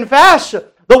had to confess.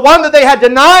 The one that they had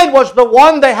denied was the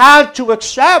one they had to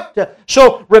accept.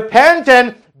 So repent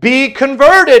and be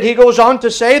converted. He goes on to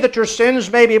say that your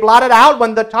sins may be blotted out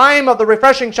when the time of the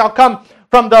refreshing shall come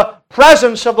from the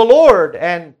presence of the Lord.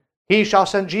 And He shall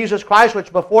send Jesus Christ,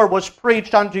 which before was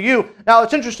preached unto you. Now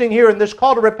it's interesting here in this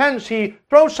call to repentance, he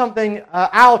throws something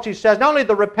out. He says not only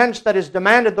the repentance that is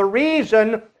demanded, the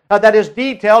reason that is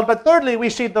detailed, but thirdly we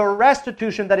see the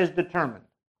restitution that is determined.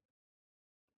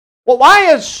 Well,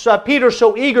 why is Peter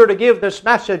so eager to give this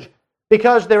message?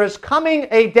 Because there is coming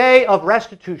a day of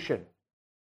restitution.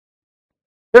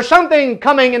 There's something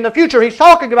coming in the future. He's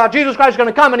talking about Jesus Christ is going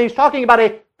to come, and he's talking about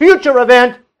a future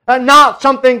event, not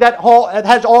something that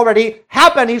has already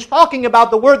happened. He's talking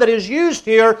about the word that is used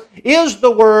here is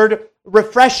the word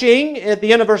refreshing at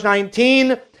the end of verse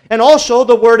 19, and also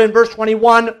the word in verse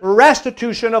 21,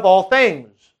 restitution of all things.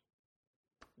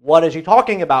 What is he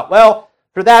talking about? Well,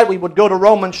 for that we would go to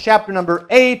Romans chapter number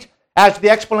 8 as the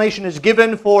explanation is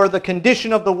given for the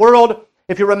condition of the world.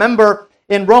 If you remember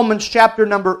in Romans chapter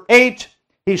number 8,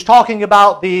 he's talking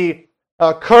about the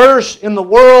curse in the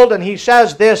world, and he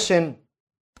says this in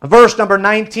verse number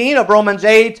 19 of Romans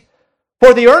 8,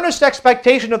 for the earnest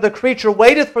expectation of the creature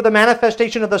waiteth for the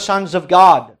manifestation of the sons of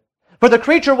God. For the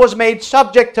creature was made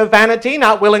subject to vanity,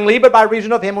 not willingly, but by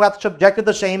reason of him who hath subjected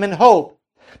the same in hope.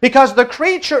 Because the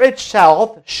creature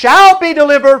itself shall be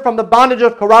delivered from the bondage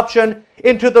of corruption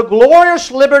into the glorious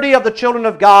liberty of the children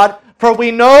of God. For we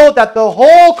know that the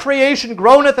whole creation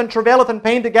groaneth and travaileth in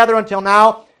pain together until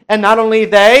now. And not only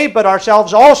they, but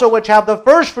ourselves also, which have the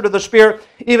first fruit of the Spirit,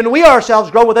 even we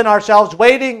ourselves grow within ourselves,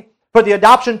 waiting for the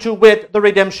adoption, to wit, the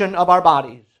redemption of our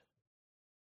bodies.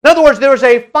 In other words, there is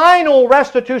a final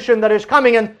restitution that is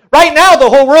coming. And right now the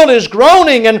whole world is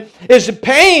groaning and is in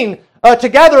pain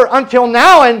together until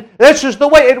now. And this is the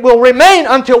way it will remain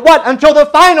until what? Until the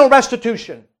final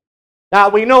restitution. Now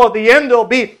we know at the end there will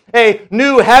be a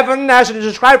new heaven as it is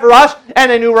described for us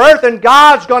and a new earth. And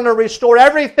God's going to restore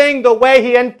everything the way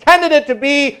He intended it to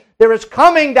be There is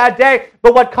coming that day,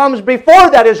 but what comes before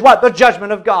that is what? The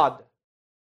judgment of God.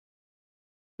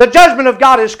 The judgment of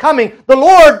God is coming. The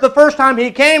Lord, the first time He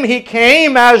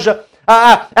came as a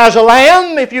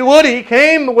lamb, if you would. He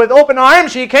came with open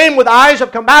arms. He came with eyes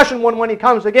of compassion. When He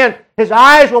comes again, His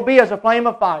eyes will be as a flame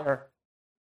of fire.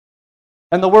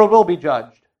 And the world will be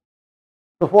judged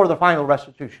before the final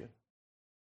restitution.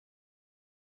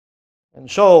 And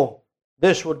so,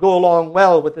 this would go along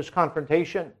well with this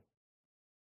confrontation.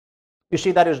 You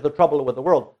see, that is the trouble with the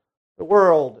world. The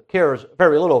world cares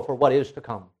very little for what is to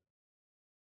come.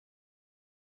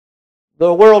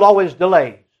 The world always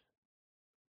delays.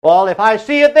 Well, if I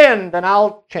see it then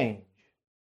I'll change.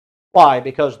 Why?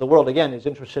 Because the world, again, is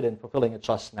interested in fulfilling its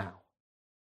lust now.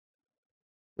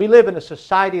 We live in a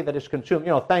society that is consumed.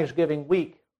 Thanksgiving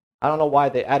week. I don't know why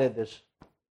they added this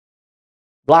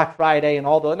Black Friday and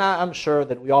all those. Now, I'm sure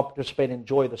that we all participate and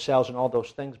enjoy the sales and all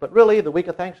those things. But really, the week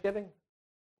of Thanksgiving?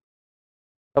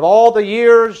 Of all the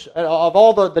years, of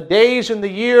all the days in the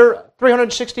year,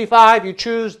 365, you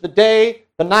choose the day,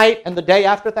 the night, and the day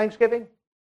after Thanksgiving?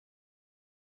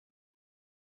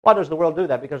 Why does the world do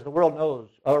that? Because the world knows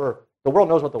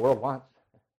what the world wants.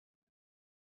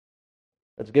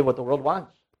 Let's give what the world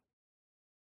wants.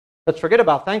 Let's forget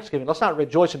about Thanksgiving. Let's not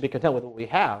rejoice and be content with what we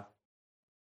have.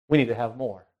 We need to have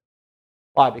more.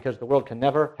 Why? Because the world can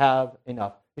never have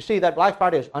enough. You see, that Black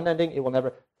Friday is unending. It will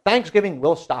never. Thanksgiving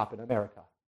will stop in America.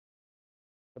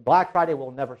 The Black Friday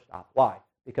will never stop. Why?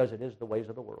 Because it is the ways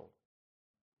of the world.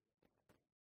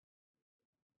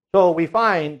 So we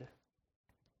find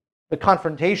the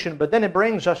confrontation, but then it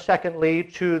brings us, secondly,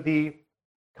 to the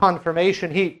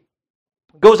confirmation. He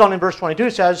goes on in verse 22,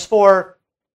 says, for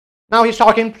now he's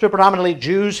talking to predominantly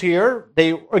Jews here.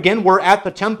 They, again, were at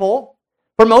the temple.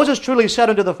 For Moses truly said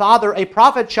unto the Father, a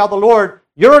prophet shall the Lord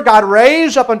your God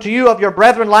raise up unto you of your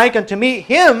brethren like unto me.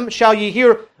 Him shall ye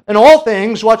hear in all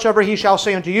things whatsoever he shall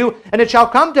say unto you. And it shall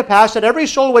come to pass that every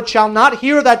soul which shall not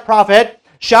hear that prophet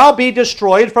shall be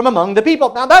destroyed from among the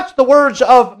people. Now that's the words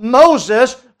of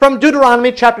Moses from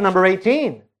Deuteronomy chapter number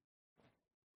 18.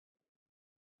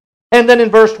 And then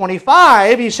in verse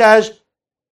 25 he says,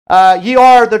 ye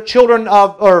are the children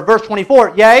of, or verse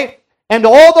 24, yea, and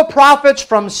all the prophets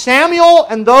from Samuel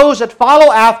and those that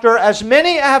follow after, as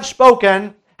many have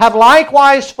spoken, have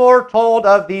likewise foretold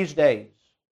of these days.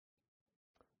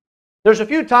 There's a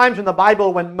few times in the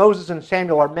Bible when Moses and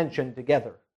Samuel are mentioned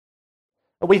together.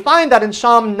 We find that in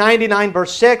Psalm 99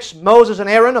 verse 6, Moses and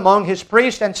Aaron among his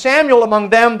priests, and Samuel among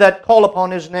them that call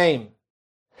upon his name.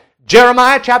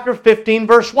 Jeremiah chapter 15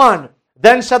 verse 1,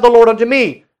 then said the Lord unto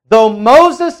me, though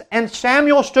Moses and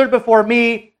Samuel stood before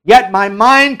me, yet my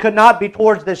mind could not be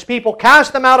towards this people.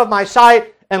 Cast them out of my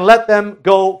sight and let them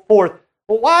go forth.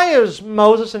 Well, why is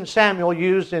Moses and Samuel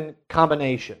used in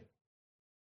combination?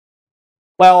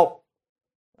 Well,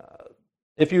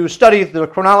 if you study the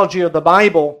chronology of the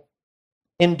Bible,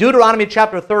 in Deuteronomy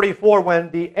chapter 34, when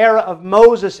the era of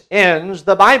Moses ends,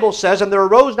 the Bible says, and there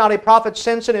arose not a prophet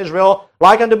since in Israel,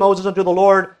 like unto Moses, unto the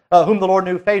Lord, whom the Lord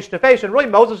knew face to face. And really,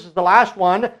 Moses is the last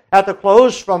one at the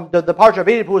close from the departure of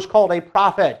Egypt who was called a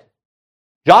prophet.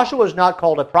 Joshua is not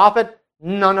called a prophet.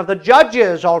 None of the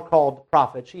judges are called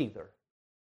prophets either.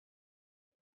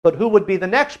 But who would be the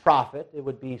next prophet? It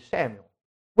would be Samuel.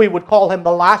 We would call him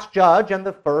the last judge and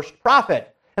the first prophet.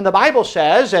 And the Bible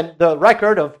says, and the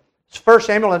record of 1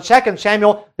 Samuel and 2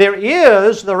 Samuel, there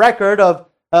is the record of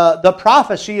the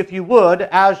prophecy, if you would,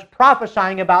 as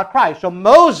prophesying about Christ. So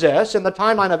Moses, in the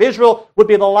timeline of Israel, would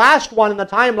be the last one in the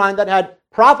timeline that had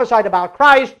prophesied about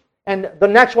Christ, and the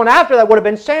next one after that would have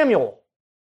been Samuel,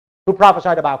 who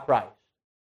prophesied about Christ.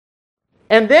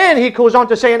 And then he goes on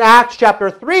to say in Acts chapter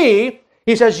 3,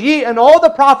 he says, ye and all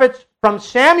the prophets from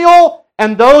Samuel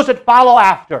and those that follow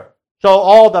after. So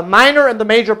all the minor and the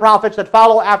major prophets that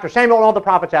follow after Samuel and all the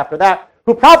prophets after that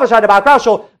who prophesied about Christ.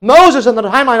 So Moses in the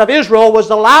timeline of Israel was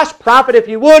the last prophet, if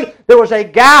you would. There was a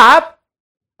gap,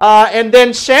 and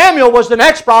then Samuel was the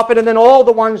next prophet, and then all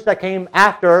the ones that came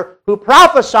after who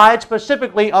prophesied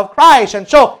specifically of Christ. And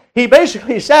so he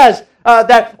basically says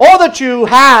that all that you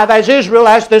have as Israel,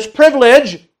 as this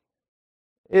privilege,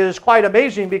 is quite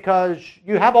amazing because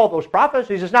you have all those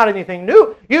prophecies. It's not anything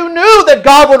new. You knew that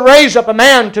God would raise up a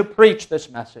man to preach this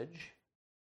message.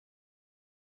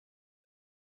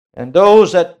 And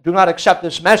those that do not accept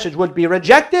this message would be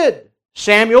rejected.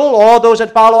 Samuel, all those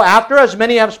that follow after, as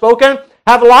many have spoken,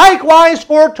 have likewise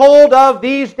foretold of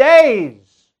these days.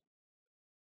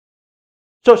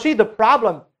 So see, the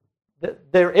problem,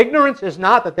 their ignorance is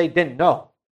not that they didn't know.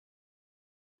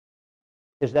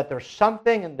 Is that there's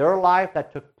something in their life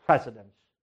that took precedence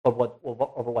over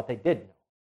what they did know.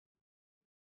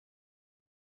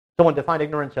 Someone defined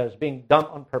ignorance as being dumb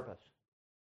on purpose.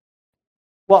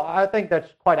 Well, I think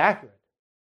that's quite accurate.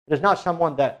 It is not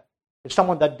someone that, it's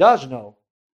someone that does know,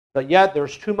 but yet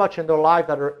there's too much in their life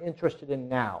that are interested in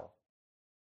now,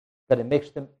 that it makes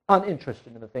them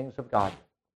uninterested in the things of God.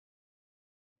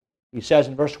 He says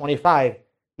in verse 25,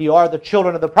 "Ye are the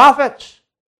children of the prophets,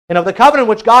 and of the covenant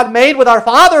which God made with our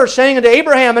fathers, saying unto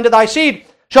Abraham, and to thy seed,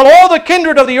 shall all the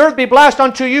kindred of the earth be blessed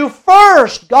unto you.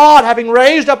 First, God, having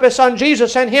raised up His Son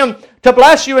Jesus, sent Him to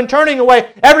bless you, and turning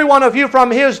away every one of you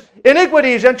from his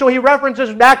iniquities." And so he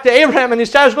references back to Abraham, and he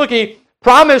says, look, he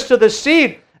promised to the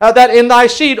seed that in thy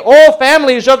seed all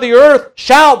families of the earth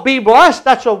shall be blessed.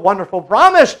 That's a wonderful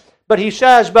promise. But he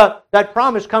says, but that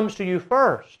promise comes to you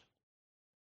first.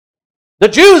 The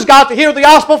Jews got to hear the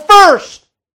gospel first.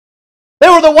 They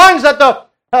were the ones that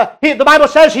the Bible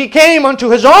says He came unto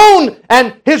His own,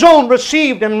 and His own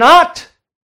received Him not.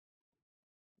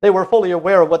 They were fully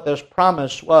aware of what this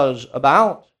promise was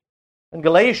about. In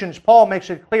Galatians, Paul makes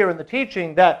it clear in the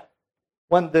teaching that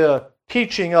when the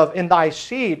teaching of in thy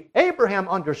seed, Abraham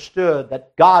understood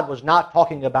that God was not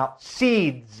talking about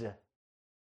seeds.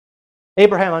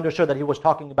 Abraham understood that he was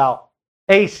talking about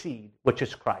a seed, which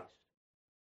is Christ.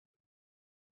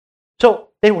 So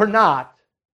they were not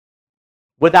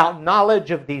without knowledge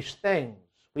of these things.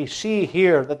 We see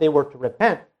here that they were to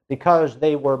repent because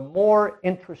they were more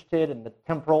interested in the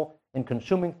temporal, in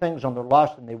consuming things on their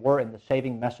lust, than they were in the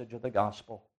saving message of the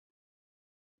gospel.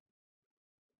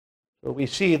 So we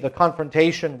see the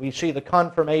confrontation, we see the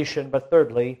confirmation, but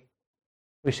thirdly,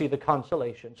 we see the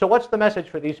consolation. So what's the message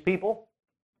for these people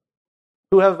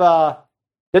who have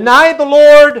denied the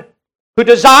Lord, who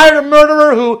desired a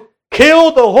murderer, who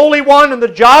killed the Holy One and the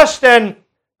just, and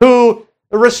who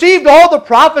received all the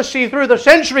prophecy through the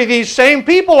century? These same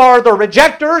people are the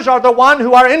rejectors, are the one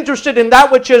who are interested in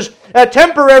that which is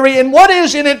temporary. And what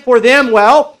is in it for them?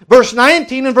 Well, verse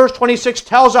 19 and verse 26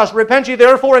 tells us, "Repent ye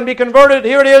therefore and be converted,"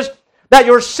 here it is, "that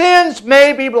your sins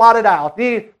may be blotted out."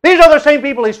 These are the same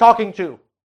people he's talking to.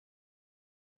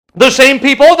 The same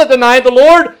people that denied the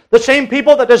Lord, the same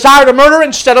people that desired to murder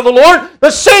instead of the Lord, the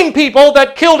same people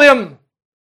that killed Him.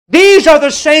 These are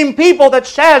the same people that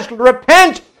says,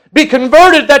 "Repent, be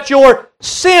converted, that your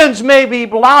sins may be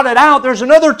blotted out." There's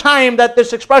another time that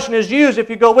this expression is used. If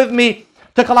you go with me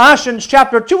to Colossians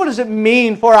chapter 2, what does it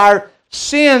mean for our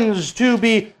sins to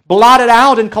be blotted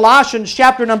out? In Colossians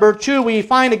chapter number 2, we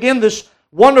find again this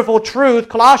wonderful truth.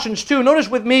 Colossians 2, notice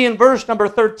with me in verse number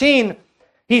 13,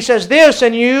 he says this,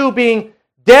 "And you, being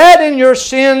dead in your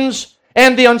sins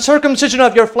and the uncircumcision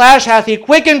of your flesh, hath He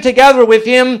quickened together with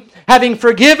Him, having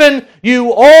forgiven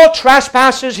you all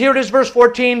trespasses," here it is verse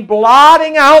 14,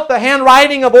 "blotting out the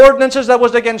handwriting of ordinances that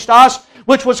was against us,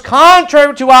 which was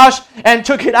contrary to us, and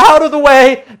took it out of the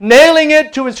way, nailing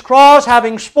it to His cross,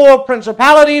 having spoiled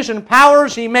principalities and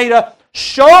powers, He made a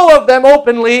show of them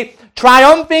openly,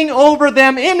 triumphing over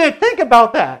them in it." Think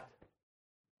about that.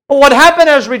 What happened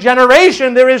as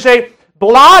regeneration, there is a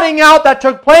blotting out that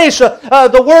took place.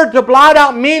 The word to blot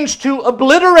out means to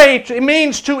obliterate. It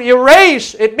means to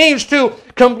erase. It means to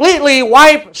completely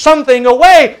wipe something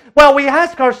away. Well, we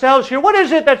ask ourselves here, what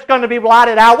is it that's going to be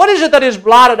blotted out? What is it that is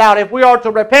blotted out? If we are to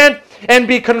repent and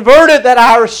be converted, that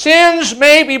our sins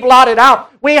may be blotted out,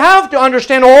 we have to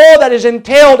understand all that is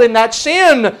entailed in that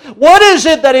sin. What is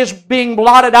it that is being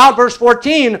blotted out? Verse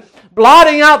 14,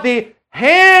 blotting out the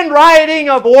handwriting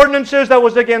of ordinances that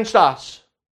was against us,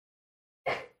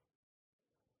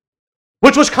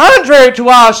 which was contrary to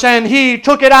us, and He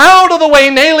took it out of the way,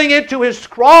 nailing it to His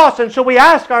cross. And so we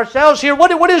ask ourselves here,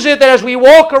 what is it that as we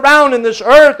walk around in this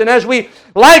earth, and as we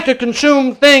like to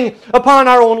consume things upon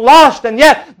our own lust, and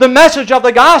yet the message of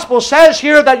the gospel says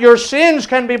here that your sins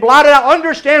can be blotted out.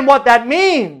 Understand what that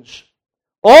means.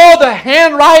 All the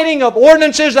handwriting of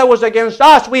ordinances that was against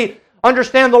us, we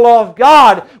understand the law of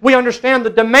God. We understand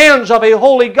the demands of a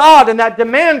holy God, and that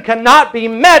demand cannot be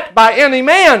met by any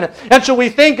man. And so we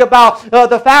think about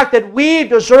the fact that we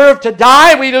deserve to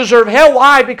die. We deserve hell.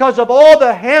 Why? Because of all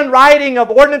the handwriting of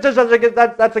ordinances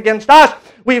that's against us.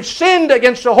 We've sinned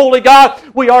against the holy God.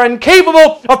 We are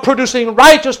incapable of producing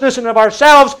righteousness in of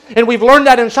ourselves, and we've learned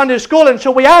that in Sunday school. And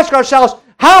so we ask ourselves,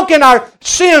 how can our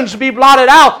sins be blotted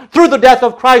out? Through the death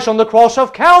of Christ on the cross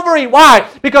of Calvary. Why?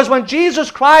 Because when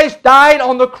Jesus Christ died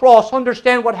on the cross,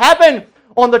 understand what happened.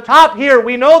 On the top here,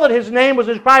 we know that His name was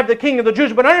inscribed the King of the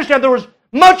Jews, but understand there was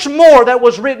much more that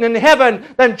was written in heaven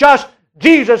than just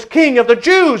Jesus, King of the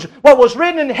Jews. What was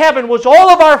written in heaven was all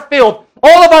of our filth,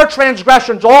 all of our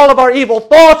transgressions, all of our evil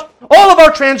thoughts, all of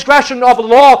our transgression of the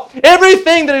law,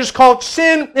 everything that is called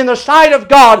sin in the sight of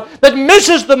God that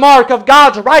misses the mark of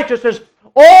God's righteousness.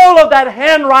 All of that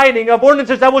handwriting of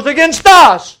ordinances that was against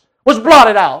us was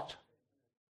blotted out.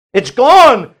 It's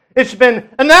gone. It's been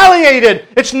annihilated.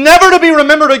 It's never to be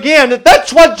remembered again.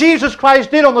 That's what Jesus Christ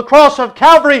did on the cross of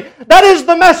Calvary. That is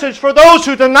the message for those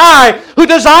who deny, who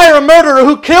desire a murderer,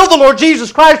 who killed the Lord Jesus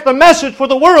Christ. The message for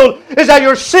the world is that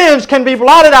your sins can be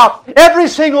blotted out. Every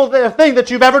single thing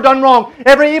that you've ever done wrong,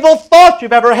 every evil thought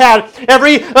you've ever had,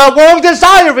 every wrong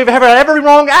desire you've ever had, every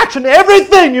wrong action,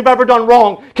 everything you've ever done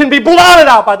wrong can be blotted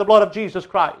out by the blood of Jesus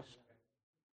Christ.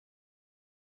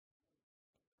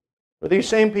 For these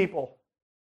same people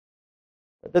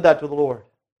that did that to the Lord.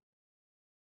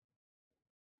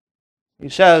 He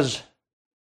says,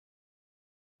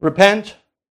 repent,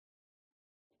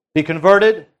 be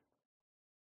converted,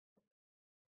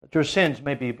 that your sins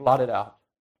may be blotted out.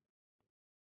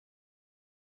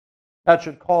 That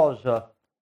should cause,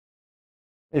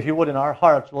 if you would, in our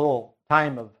hearts, a little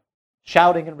time of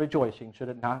shouting and rejoicing, should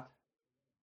it not?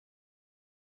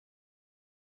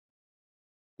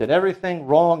 That everything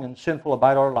wrong and sinful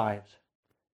about our lives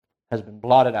has been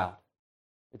blotted out.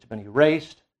 It's been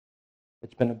erased.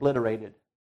 It's been obliterated.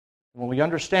 And when we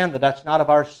understand that that's not of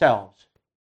ourselves,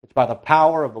 it's by the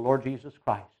power of the Lord Jesus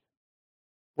Christ.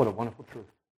 What a wonderful truth.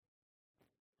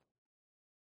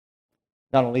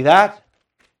 Not only that,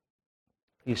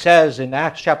 he says in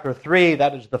Acts chapter 3,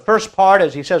 that is the first part,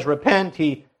 as he says repent,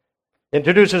 he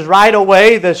introduces right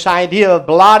away this idea of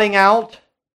blotting out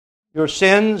your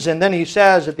sins, and then he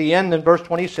says at the end in verse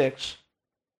 26,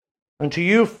 unto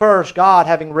you first, God,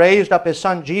 having raised up His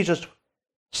Son Jesus,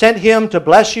 sent Him to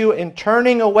bless you in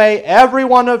turning away every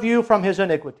one of you from his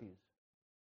iniquities.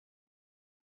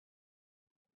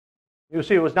 You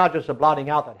see, it was not just a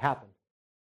blotting out that happened.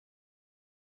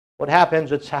 What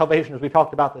happens at salvation, as we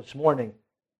talked about this morning,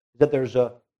 is that there's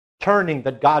a turning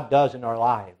that God does in our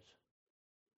lives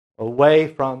away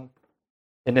from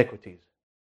iniquities.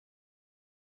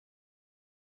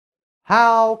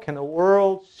 How can the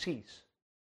world cease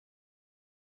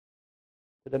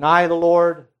to deny the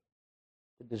Lord,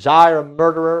 to desire a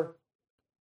murderer,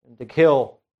 and to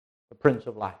kill the Prince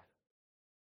of Life?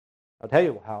 I'll tell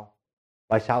you how.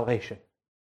 By salvation.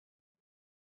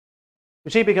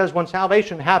 You see, because when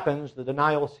salvation happens, the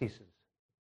denial ceases.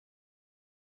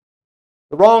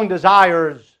 The wrong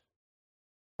desires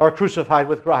are crucified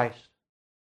with Christ.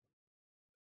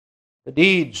 The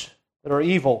deeds that are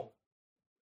evil,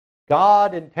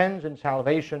 God intends in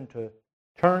salvation to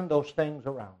turn those things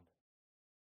around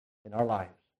in our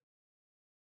lives.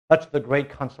 That's the great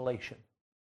consolation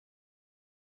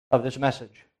of this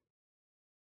message.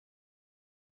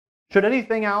 Should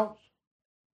anything else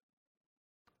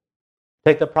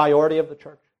take the priority of the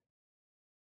church?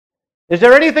 Is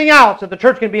there anything else that the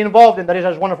church can be involved in that is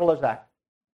as wonderful as that?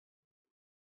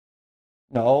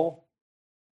 No,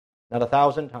 not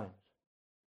 1,000 times.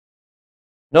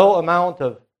 No amount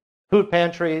of food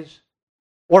pantries,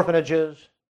 orphanages,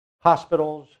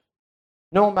 hospitals,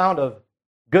 no amount of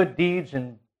good deeds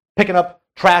and picking up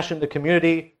trash in the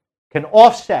community can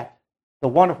offset the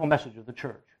wonderful message of the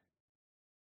church.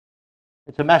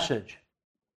 It's a message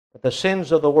that the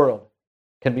sins of the world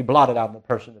can be blotted out in the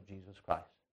person of Jesus Christ.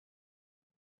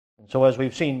 And so as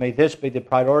we've seen, may this be the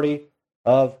priority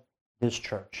of this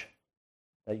church.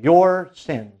 That your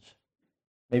sins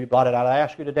may be blotted out. I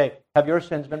ask you today, have your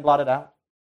sins been blotted out?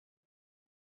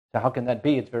 So how can that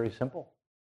be? It's very simple.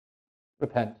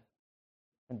 Repent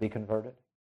and be converted.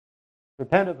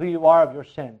 Repent of who you are, of your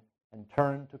sin, and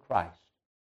turn to Christ.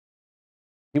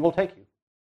 He will take you.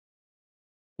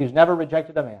 He's never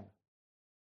rejected a man.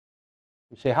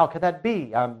 You say, how could that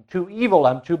be? I'm too evil,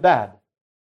 I'm too bad.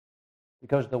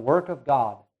 Because the work of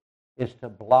God is to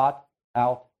blot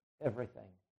out everything,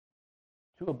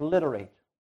 to obliterate,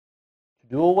 to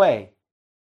do away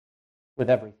with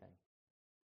everything.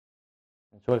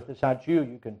 And so if it's not you,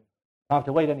 you can not have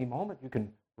to wait any moment. You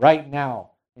can right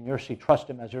now in your seat trust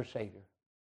Him as your Savior.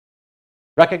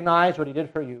 Recognize what He did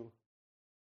for you.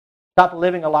 Stop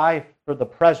living a life for the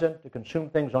present to consume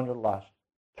things on your lust.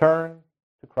 Turn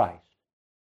to Christ.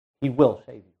 He will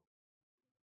save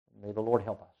you. May the Lord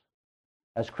help us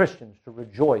as Christians to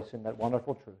rejoice in that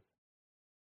wonderful truth.